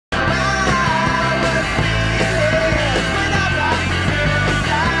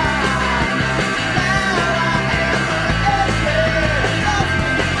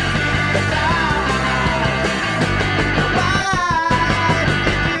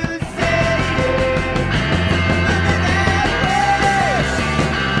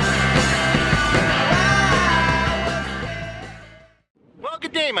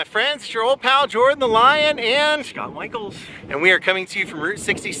it's your old pal Jordan the Lion and Scott Michaels. And we are coming to you from Route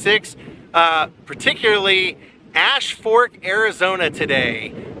 66, particularly Ash Fork, Arizona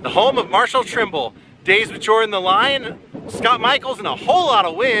today. The home of Marshall Trimble. Daze with Jordan the Lion, Scott Michaels, and a whole lot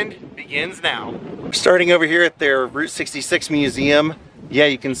of wind begins now. We're starting over here at their Route 66 museum. Yeah,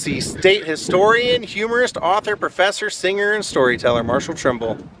 you can see state historian, humorist, author, professor, singer, and storyteller Marshall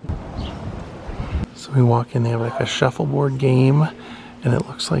Trimble. So we walk in, they have like a shuffleboard game, and it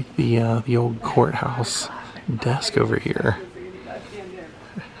looks like the old courthouse desk over here.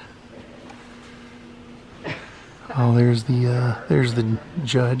 Oh, there's the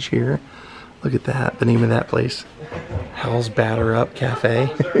judge here. Look at that, the name of that place. Hell's Batter Up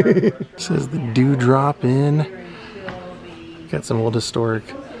Cafe. It says the Dewdrop Inn. Got some old historic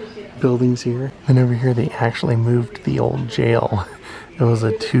buildings here. And over here they actually moved the old jail. It was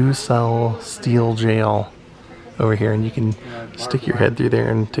a 2-cell steel jail over here, and you can stick your head through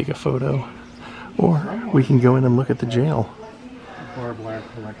there and take a photo. Or we can go in and look at the jail.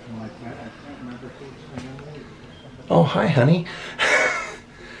 Oh, hi, honey.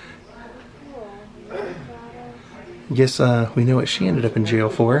 Guess we know what she ended up in jail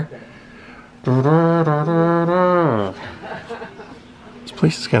for. This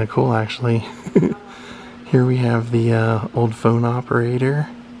place is kind of cool, actually. Here we have the old phone operator.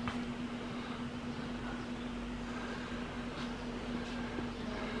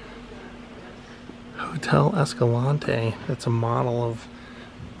 Hotel Escalante. That's a model of...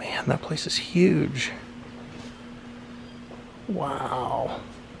 Man, that place is huge. Wow.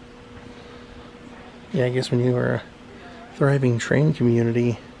 Yeah, I guess when you were a thriving train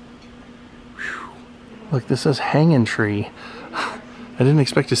community. Whew. Look, this says hanging tree. I didn't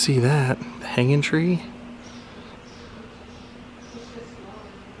expect to see that. The hanging tree.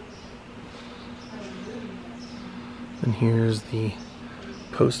 And here's the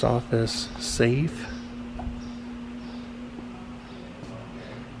post office safe.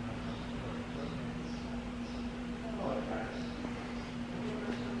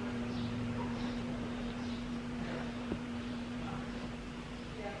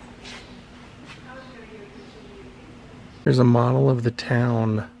 Here's a model of the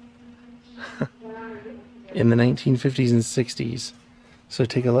town in the 1950s and 60s. So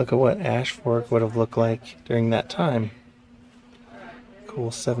take a look at what Ash Fork would have looked like during that time.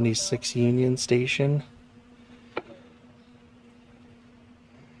 Cool 76 Union Station.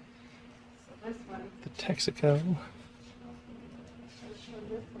 The Texaco.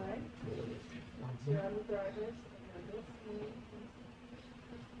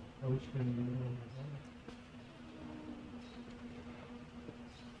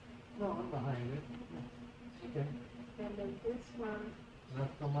 No, I'm behind it. Okay. And then this one,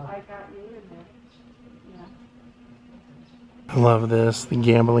 I got you in there. Yeah. I love this, the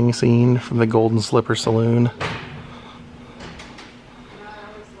gambling scene from the Golden Slipper Saloon.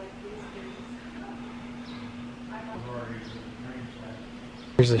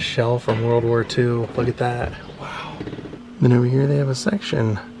 Here's a shell from World War II. Look at that. Wow. Then over here they have a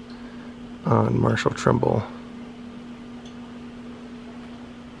section on Marshall Trimble.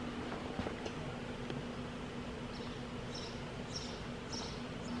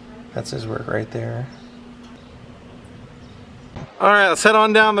 That's his work right there. Alright, let's head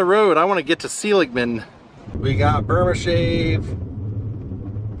on down the road. I want to get to Seligman. We got Burma Shave.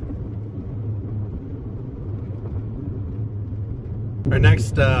 Our next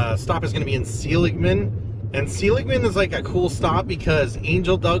stop is going to be in Seligman. And Seligman is like a cool stop because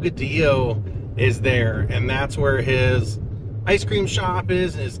Angel Delgadillo is there. And that's where his ice cream shop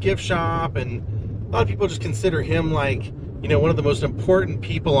is and his gift shop. And a lot of people just consider him like, you know, one of the most important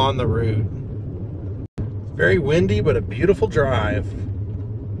people on the route. Very windy, but a beautiful drive.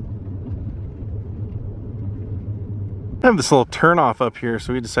 I have this little turnoff up here,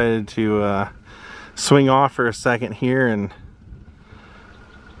 so we decided to swing off for a second here and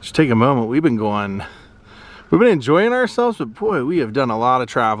just take a moment. We've been enjoying ourselves, but boy, we have done a lot of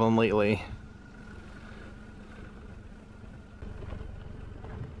traveling lately.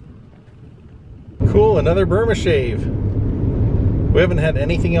 Cool, another Burma Shave. We haven't had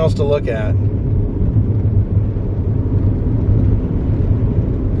anything else to look at.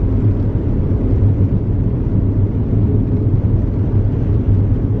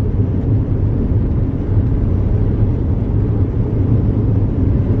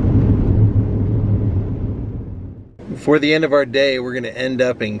 Before the end of our day, we're going to end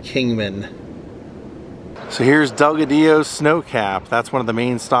up in Kingman. So here's Delgadillo Snow Cap. That's one of the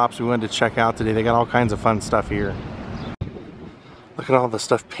main stops we wanted to check out today. They got all kinds of fun stuff here. Look at all the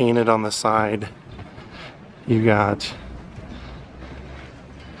stuff painted on the side. You got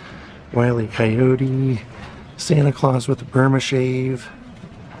Wile E. Coyote, Santa Claus with the Burma shave.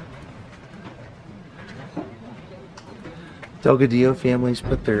 Delgadillo families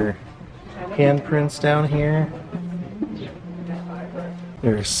put their handprints down here.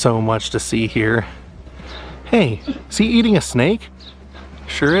 There's so much to see here. Hey, is he eating a snake?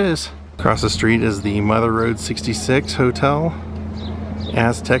 Sure is. Across the street is the Mother Road 66 Hotel,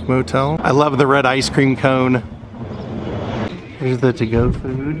 Aztec Motel. I love the red ice cream cone. Here's the to-go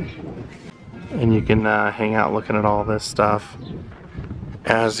food. And you can hang out looking at all this stuff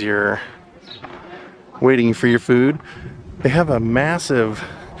as you're waiting for your food. They have a massive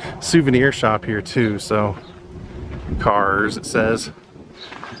souvenir shop here too, so cars it says.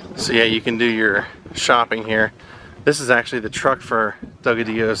 So yeah, you can do your shopping here. This is actually the truck for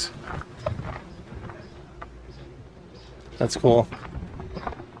Delgadillos. That's cool.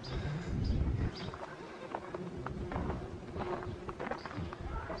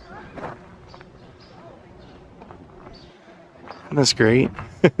 That's great.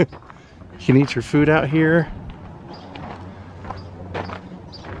 You can eat your food out here.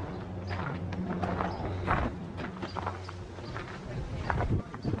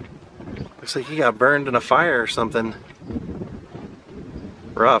 Looks like he got burned in a fire or something.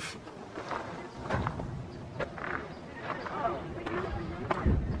 Rough.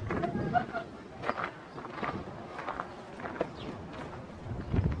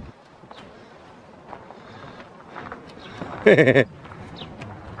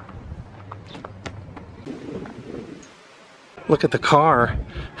 Look at the car.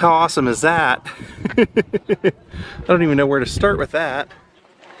 How awesome is that? I don't even know where to start with that.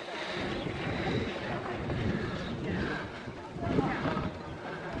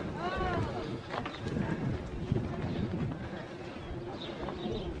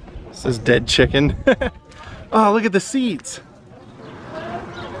 This is dead chicken. Oh, look at the seats.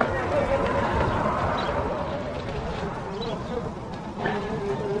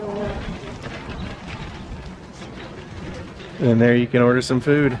 And there you can order some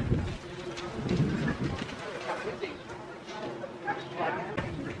food.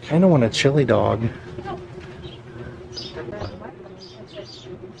 Kinda want a chili dog.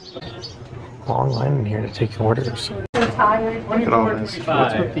 Long line in here to take orders. Look at all this.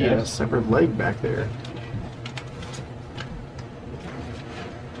 What's with the severed leg back there?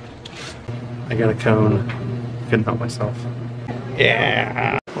 I got a cone. Couldn't help myself.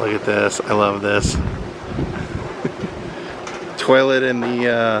 Yeah! Look at this. I love this. Toilet in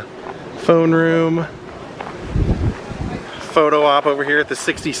the phone room. Photo op over here at the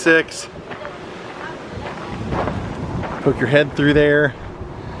 66. Poke your head through there.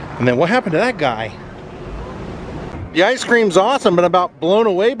 And then what happened to that guy? The ice cream's awesome, but about blown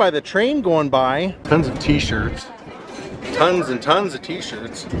away by the train going by. Tons of t-shirts. Tons and tons of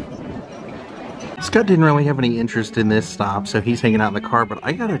t-shirts. Scott didn't really have any interest in this stop, so he's hanging out in the car, but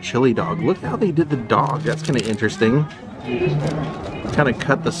I got a chili dog. Look how they did the dog. That's kind of interesting. Kind of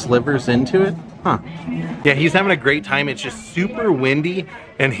cut the slivers into it. Huh. Yeah, he's having a great time. It's just super windy,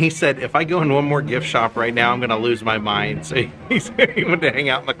 and he said, if I go in one more gift shop right now, I'm going to lose my mind. So he wanted to hang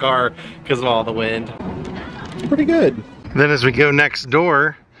out in the car because of all the wind. Pretty good. Then as we go next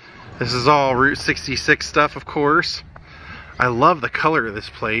door, this is all Route 66 stuff, of course. I love the color of this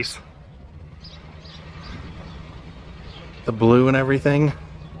place. The blue and everything.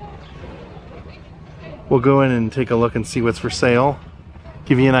 We'll go in and take a look and see what's for sale.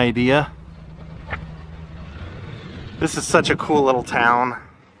 Give you an idea. This is such a cool little town.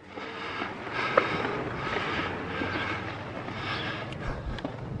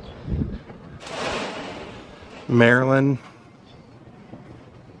 Maryland.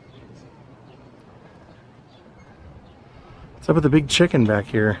 What's up with the big chicken back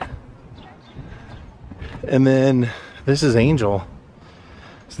here? And then this is Angel.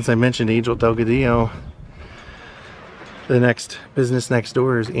 Since I mentioned Angel Delgadillo, the next business next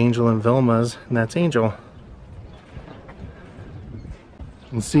door is Angel and Vilma's, and that's Angel.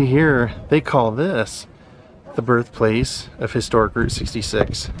 And see here, they call this the birthplace of historic Route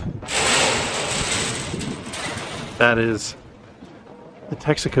 66. That is the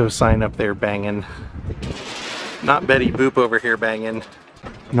Texaco sign up there banging. Not Betty Boop over here banging.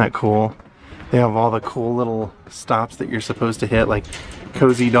 Isn't that cool? They have all the cool little stops that you're supposed to hit, like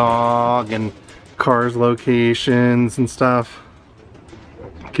Cozy Dog and Cars locations and stuff.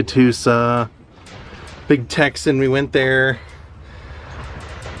 Catoosa, Big Texan, we went there.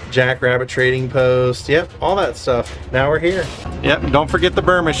 Jackrabbit Trading Post, yep, all that stuff. Now we're here. Yep, don't forget the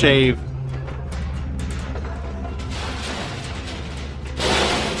Burma shave.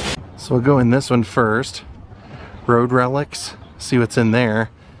 So we'll go in this one first. Road Relics, see what's in there.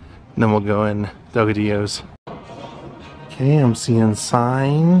 And then we'll go in Delgadillos. Okay, I'm seeing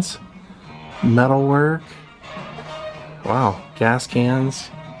signs, metalwork. Wow, gas cans.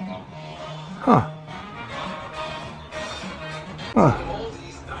 Huh. Huh.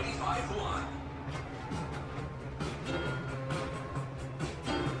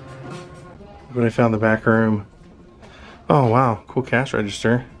 When I found the back room. Oh wow, cool cash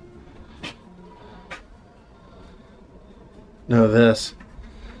register. No, this.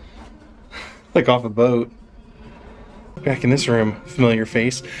 Like off a boat. Back in this room, familiar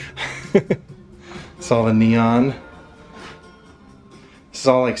face. Saw the neon. This is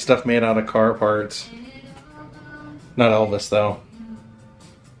all like stuff made out of car parts. Not Elvis though.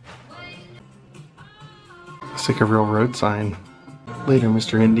 It's like a real road sign. Later,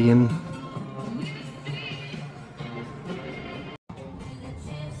 Mr. Indian.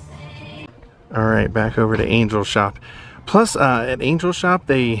 Alright, back over to Angel Shop. Plus, at Angel Shop,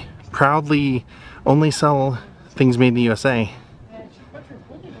 they proudly only sell things made in the USA.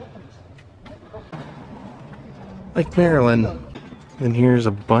 Like Maryland. And here's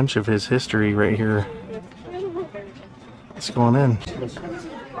a bunch of his history right here. What's going in?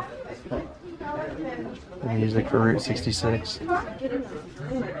 The music for Route 66.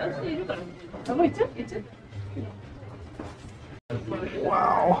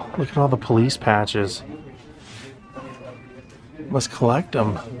 Wow, look at all the police patches. Must collect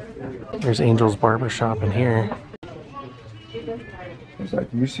them. There's Angel's Barbershop in here. It's like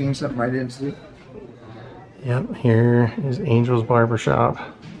you seen something I didn't see? Yep, here is Angel's Barbershop.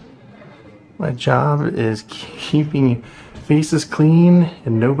 My job is keeping faces clean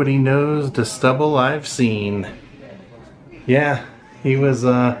and nobody knows the stubble I've seen. Yeah, he was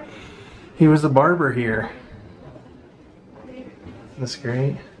a barber here. That's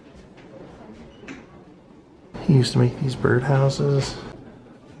great. He used to make these birdhouses.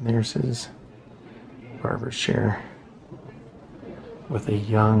 There's his barber's chair with a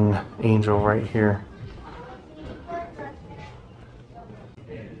young angel right here.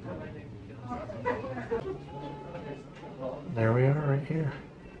 There we are right here.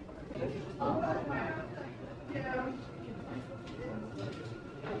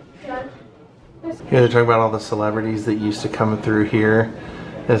 Here they talk about all the celebrities that used to come through here.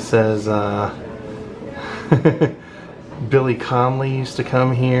 It says Billy Connolly used to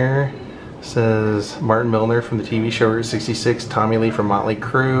come here. It says Martin Milner from the TV show Route 66, Tommy Lee from Motley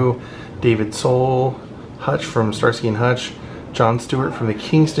Crue, David Soul, Hutch from Starsky and Hutch, Jon Stewart from the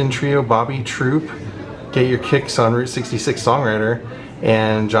Kingston Trio, Bobby Troop, Get Your Kicks on Route 66 songwriter,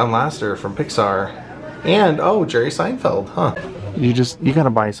 and John Lasseter from Pixar. And oh, Jerry Seinfeld, huh? You gotta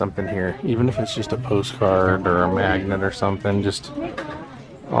buy something here, even if it's just a postcard or a magnet or something, just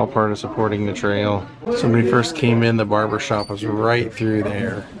all part of supporting the trail. So when we first came in, the barber shop was right through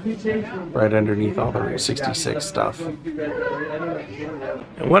there, right underneath all the Route 66 stuff. And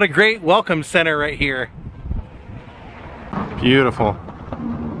what a great welcome center right here. Beautiful.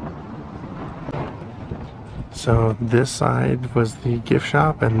 So this side was the gift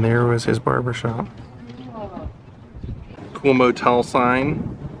shop and there was his barber shop. Cool motel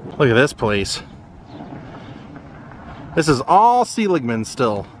sign. Look at this place. This is all Seligman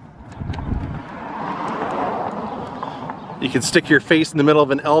still. You can stick your face in the middle of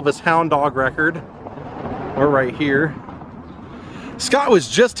an Elvis Hound Dog record. Or right here. Scott was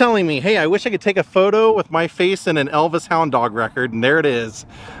just telling me, hey, I wish I could take a photo with my face in an Elvis Hound Dog record, and there it is.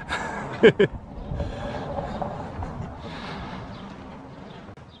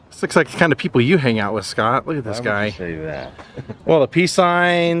 This looks like the kind of people you hang out with, Scott. Look at this guy. Why would you say that? Well, the peace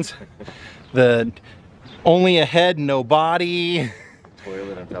signs, the only a head, no body.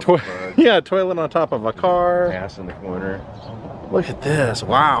 Toilet on top of a car. Yeah, toilet on top of a car. Gas in the corner. Look at this.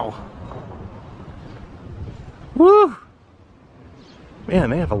 Wow. Woo!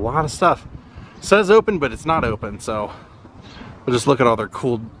 Man, they have a lot of stuff. It says open, but it's not open, so we'll just look at all their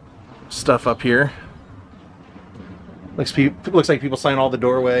cool stuff up here. Looks like people sign all the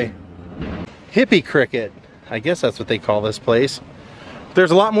doorway. Hippie Cricket. I guess that's what they call this place. There's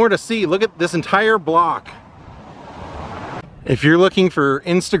a lot more to see. Look at this entire block. If you're looking for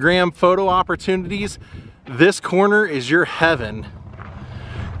Instagram photo opportunities, this corner is your heaven.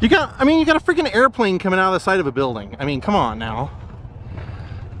 You got a freaking airplane coming out of the side of a building. I mean, come on now.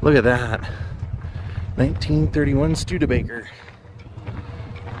 Look at that. 1931 Studebaker.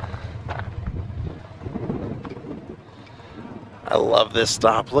 I love this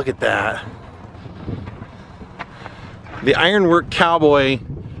stop. Look at that. The ironwork cowboy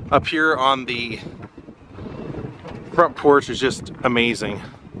up here on the front porch is just amazing.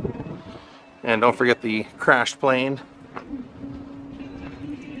 And don't forget the crashed plane.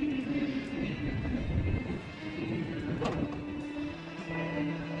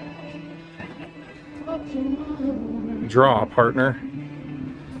 Draw, partner.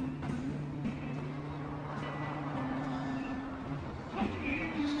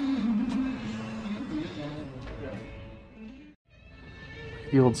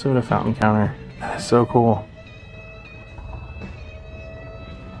 The old soda fountain counter. That is so cool.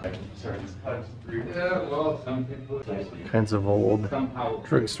 Kinds of old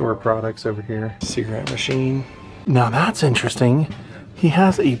drugstore products over here. Cigarette machine. Now that's interesting. He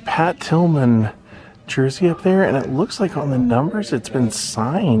has a Pat Tillman jersey up there, and it looks like on the numbers it's been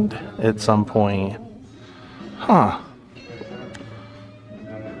signed at some point. Huh.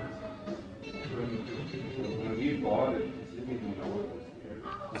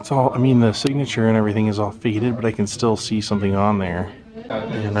 It's all, I mean, the signature and everything is all faded, but I can still see something on there.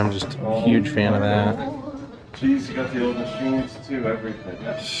 And I'm just a huge fan of that. Jeez, you got the old machines too, everything.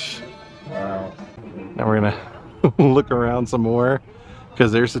 Wow. Now we're gonna look around some more,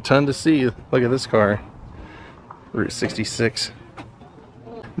 because there's a ton to see. Look at this car. Route 66.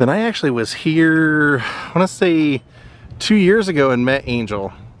 Then I actually was here, I want to say 2 years ago, and met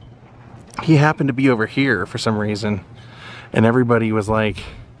Angel. He happened to be over here for some reason, and everybody was like,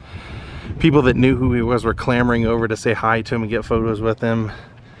 people that knew who he was were clamoring over to say hi to him and get photos with him.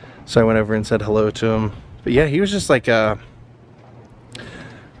 So I went over and said hello to him. But yeah, he was just like I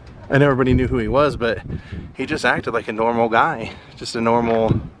know everybody knew who he was, but he just acted like a normal guy. Just a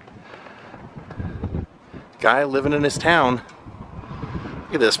normal guy living in his town.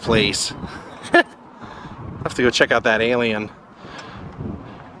 Look at this place. I have to go check out that alien.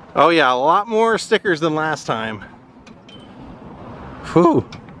 Oh yeah, a lot more stickers than last time. Whew.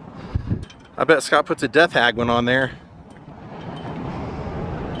 I bet Scott puts a Death Hag one on there.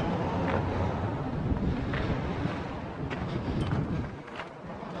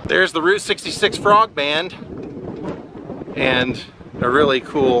 There's the Route 66 Frog Band and a really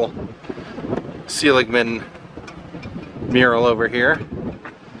cool Seligman mural over here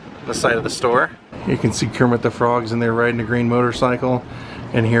on the side of the store. You can see Kermit the Frog's in there riding a green motorcycle,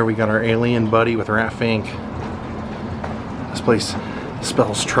 and here we got our alien buddy with Rat Fink. This place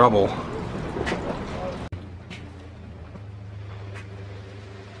spells trouble.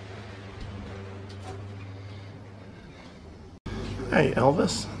 Hey,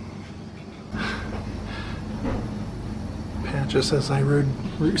 Elvis. Patches says I rode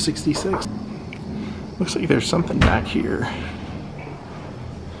Route 66. Looks like there's something back here.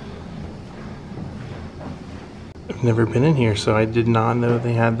 I've never been in here, so I did not know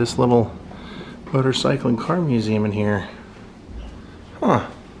they had this little motorcycle and car museum in here. Huh.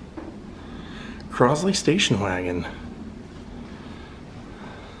 Crosley Station Wagon.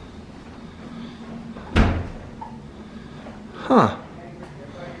 Huh.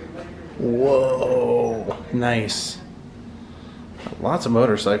 Whoa. Nice. Lots of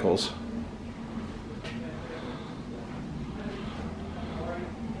motorcycles.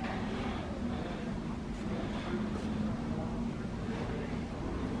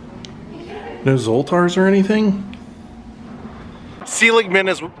 No Zoltars or anything? Seligman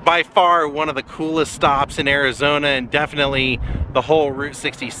is by far one of the coolest stops in Arizona, and definitely the whole Route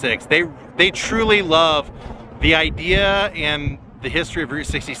 66. They truly love the idea and the history of Route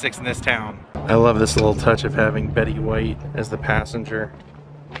 66 in this town. I love this little touch of having Betty White as the passenger.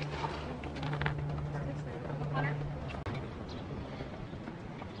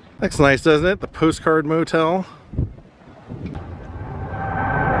 Looks nice, doesn't it? The Postcard Motel.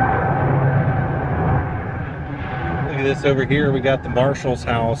 Look at this over here. We got the Marshall's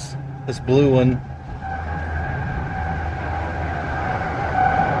house, this blue one.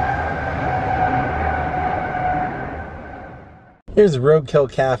 Here's the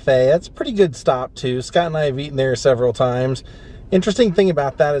Roadkill Cafe. That's a pretty good stop too. Scott and I have eaten there several times. Interesting thing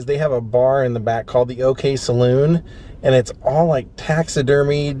about that is they have a bar in the back called the OK Saloon, and it's all like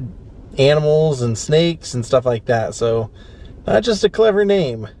taxidermied animals and snakes and stuff like that. So not just a clever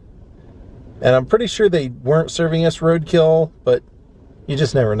name. And I'm pretty sure they weren't serving us roadkill, but you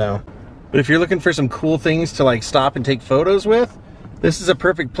just never know. But if you're looking for some cool things to like stop and take photos with, this is a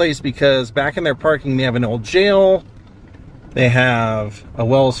perfect place, because back in their parking they have an old jail, they have a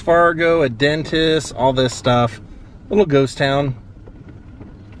Wells Fargo, a dentist, all this stuff. Little ghost town.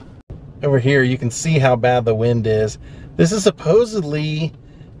 Over here you can see how bad the wind is. This is supposedly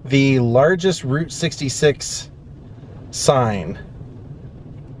the largest Route 66 sign.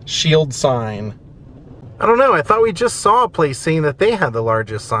 Shield sign. I don't know, I thought we just saw a place saying that they had the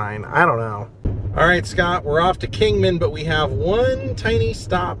largest sign. I don't know. Alright Scott, we're off to Kingman, but we have one tiny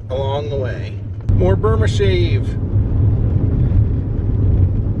stop along the way. More Burma Shave.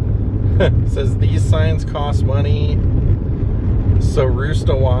 It says these signs cost money, so roost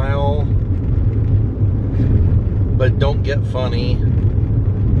a while. but don't get funny.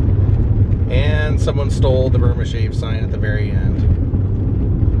 And someone stole the Burma Shave sign at the very end.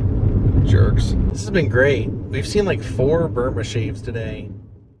 Jerks. This has been great. We've seen like 4 Burma Shaves today.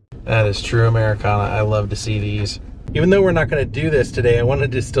 That is true Americana. I love to see these. Even though we're not going to do this today, I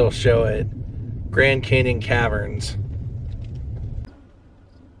wanted to still show it. Grand Canyon Caverns.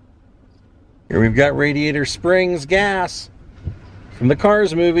 Here we've got Radiator Springs gas from the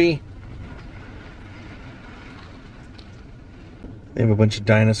Cars movie. They have a bunch of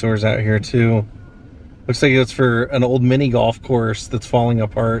dinosaurs out here too. Looks like it's for an old mini golf course that's falling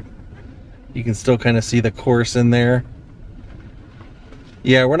apart. You can still kind of see the course in there.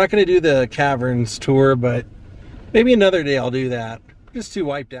 Yeah, we're not going to do the caverns tour, but maybe another day I'll do that. I'm just too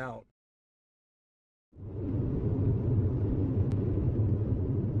wiped out.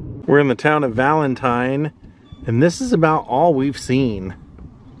 We're in the town of Valentine, and this is about all we've seen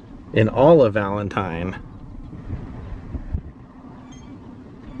in all of Valentine.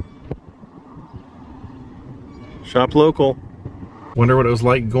 Shop local. Wonder what it was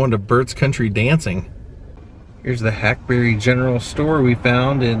like going to Bert's Country Dancing. Here's the Hackberry General Store we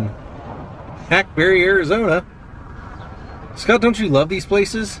found in Hackberry, Arizona. Scott, don't you love these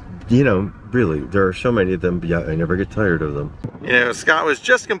places? You know, really, there are so many of them, but yeah, I never get tired of them. You know, Scott was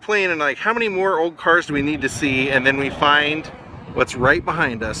just complaining, like, how many more old cars do we need to see? And then we find what's right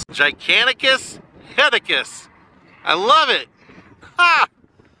behind us. Giganticus Heticus. I love it. Ha!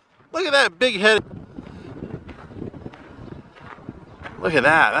 Look at that big head. Look at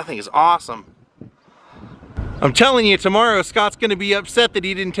that. That thing is awesome. I'm telling you, tomorrow Scott's going to be upset that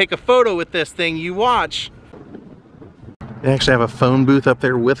he didn't take a photo with this thing. You watch. They actually have a phone booth up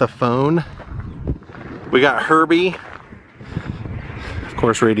there with a phone. We got Herbie. Of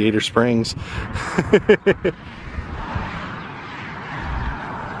course, Radiator Springs.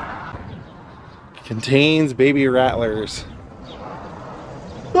 Contains baby rattlers.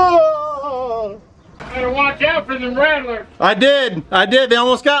 Oh! Better watch out for them rattlers. I did. They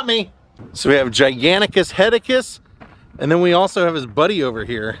almost got me. So we have Giganticus Heticus, and then we also have his buddy over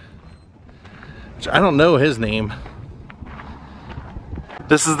here, which I don't know his name.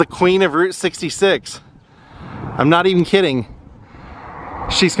 This is the queen of Route 66. I'm not even kidding.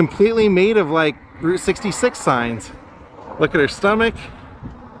 She's completely made of like Route 66 signs. Look at her stomach.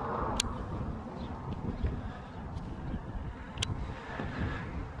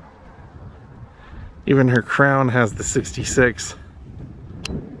 Even her crown has the 66.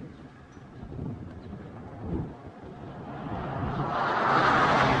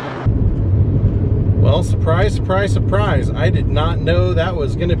 Well, surprise, surprise, surprise. I did not know that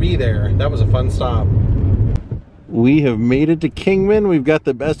was going to be there. That was a fun stop. We have made it to Kingman. We've got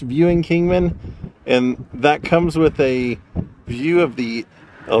the best view in Kingman, and that comes with a view of the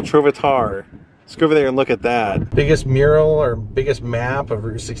El Trovator. Let's go over there and look at that. Biggest mural or biggest map of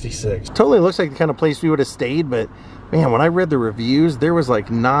Route 66. Totally looks like the kind of place we would have stayed, but man, when I read the reviews, there was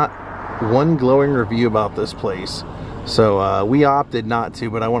like not one glowing review about this place. So we opted not to,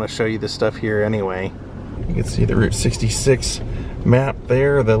 but I want to show you this stuff here anyway. You can see the Route 66 map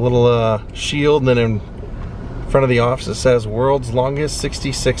there, the little shield, and then in front of the office it says World's Longest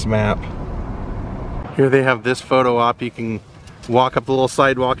 66 Map. Here they have this photo op. You can walk up the little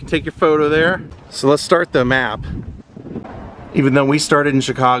sidewalk and take your photo there. So let's start the map. Even though we started in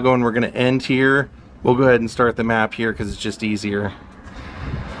Chicago and we're going to end here, we'll go ahead and start the map here because it's just easier.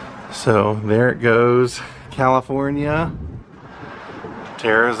 So there it goes. California to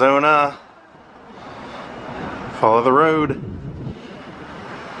Arizona. Follow the road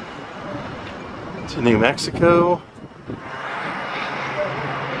to New Mexico.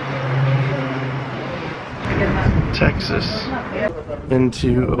 Texas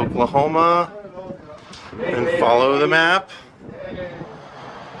into Oklahoma and follow the map,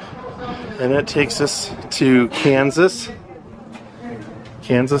 and it takes us to Kansas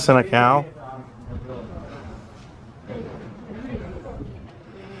and a cow.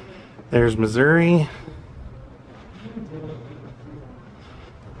 There's Missouri.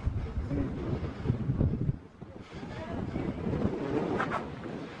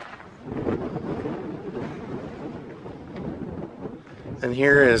 And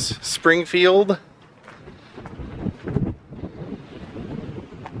here is Springfield.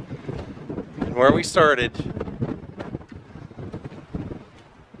 And where we started.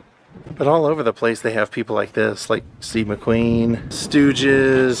 But all over the place they have people like this, like Steve McQueen,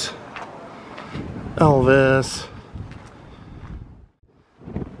 Stooges, Elvis,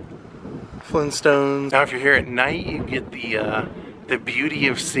 Flintstones. Now if you're here at night, you get the beauty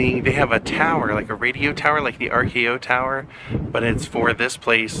of seeing, they have a tower, like a radio tower, like the RKO tower, but it's for this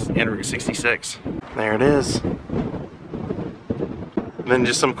place in Route 66. There it is. And then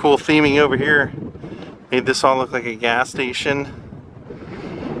just some cool theming over here. Made this all look like a gas station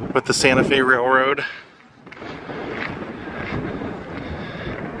with the Santa Fe Railroad.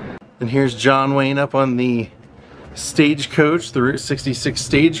 And here's John Wayne up on the stagecoach, the Route 66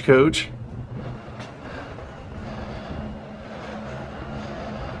 stagecoach.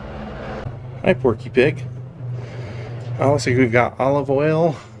 Hi, Porky Pig. Oh, looks like we've got olive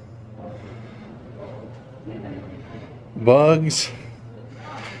oil, Bugs,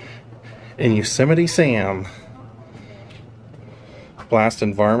 and Yosemite Sam.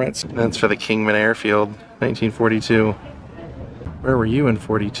 Blasting varmints. That's for the Kingman Airfield, 1942. Where were you in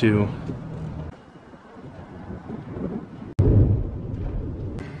 42?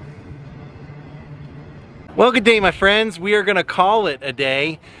 Well, good day, my friends. We are going to call it a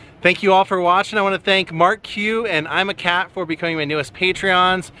day. Thank you all for watching. I want to thank Mark Q and I'm a Cat for becoming my newest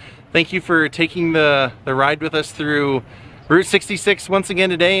Patreons. Thank you for taking the ride with us through Route 66 once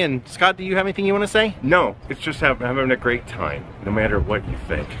again today. And Scott, do you have anything you want to say? No, it's just having a great time, no matter what you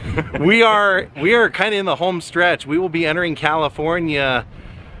think. we are kind of in the home stretch. We will be entering California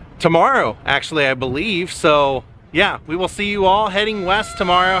tomorrow, actually, I believe. So yeah, we will see you all heading west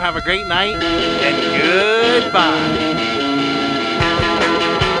tomorrow. Have a great night and goodbye.